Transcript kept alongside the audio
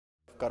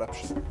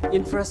corruption,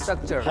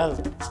 infrastructure, health,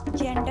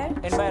 gender,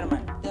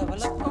 environment,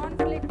 development,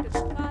 conflict,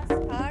 caste,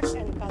 art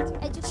and culture,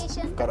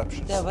 education,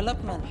 corruption,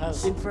 development,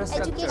 health,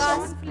 infrastructure,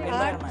 Education.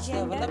 environment,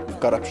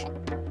 development, corruption.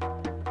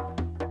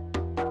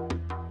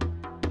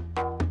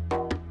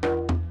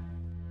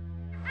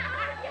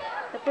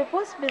 The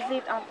proposed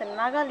visit of the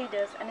Naga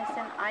leaders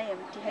ANSAM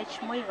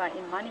Th-Muivah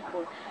in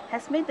Manipur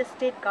has made the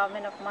state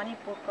government of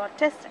Manipur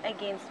protest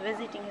against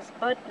visiting his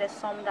birthplace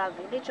Somdal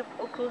village of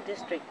Ukhrul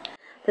district.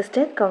 The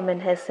state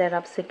government has set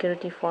up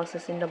security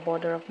forces in the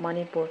border of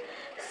Manipur,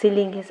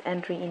 sealing his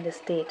entry in the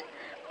state.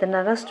 The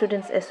Naga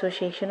Students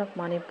Association of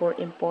Manipur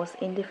imposed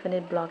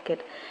indefinite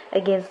blockade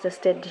against the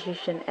state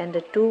decision, and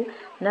the 2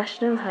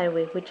 national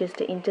highway, which is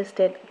the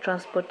interstate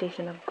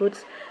transportation of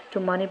goods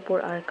to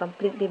Manipur, are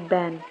completely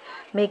banned,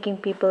 making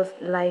people's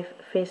life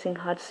facing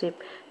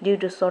hardship due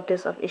to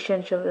shortage of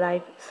essential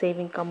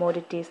life-saving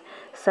commodities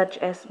such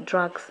as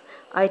drugs,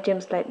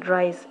 items like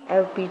rice,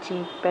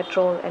 LPG,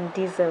 petrol and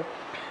diesel.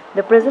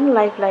 The present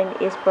lifeline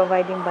is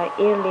provided by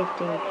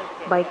airlifting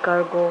by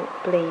cargo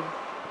plane.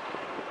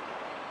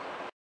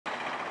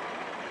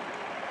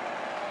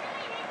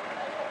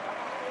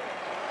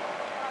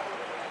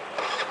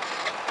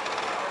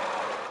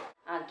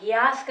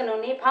 gas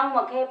kanoni phang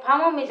makhe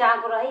phang mi ja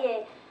ko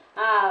rahi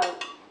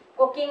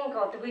cooking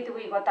ko tui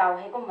ko taw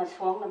he ko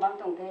masong na bang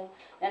tong the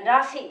and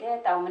ra si the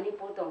taw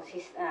Manipur tong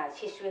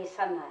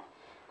situation hai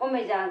ko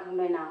me ja khang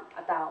noi na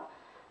ataw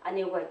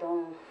ani ko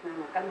tong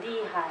kandi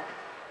hai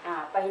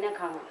pai na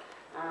khang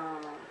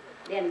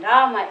den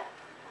ra mai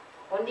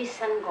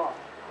condition ko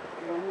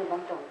long na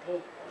bang tong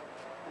the.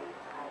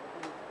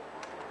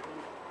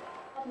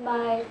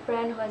 My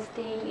friend was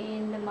staying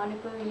in the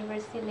Manipur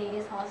University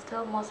Ladies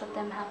Hostel. Most of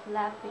them have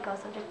left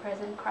because of the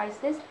present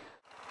crisis.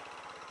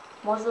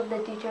 Most of the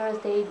teachers,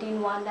 they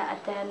didn't want to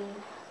attend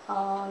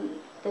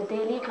the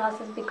daily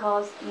classes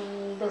because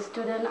the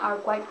students are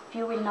quite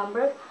few in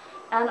number.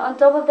 And on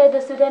top of that,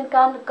 the student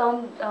can't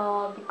come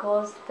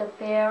because the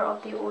fare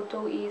of the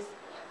auto is,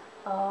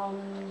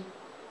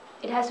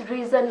 it has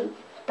risen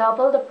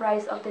double the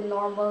price of the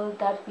normal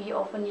that we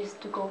often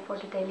used to go for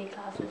the daily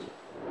classes.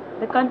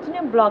 The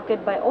continued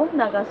blockade by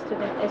All-Naga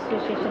Students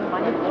Association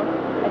Manipur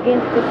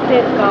against the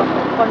state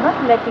government for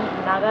not letting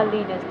Naga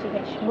leaders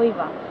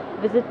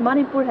Th-Muivah visit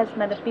Manipur has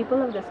made the people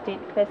of the state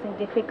facing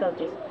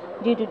difficulties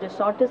due to the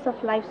shortage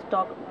of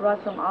livestock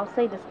brought from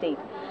outside the state.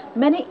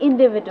 Many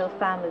individual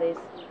families,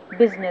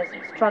 business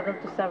struggle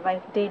to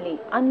survive daily.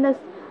 Unless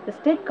the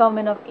state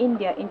government of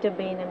India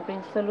intervene and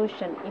bring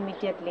solution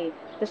immediately,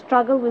 the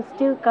struggle will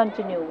still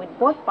continue with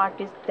both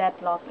parties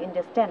deadlocked in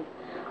the stand.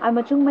 I'm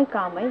Achungmei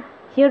Kamei,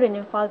 here in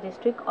Imphal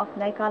district of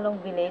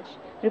Naikhalong village,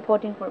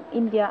 reporting for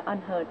India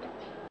Unheard.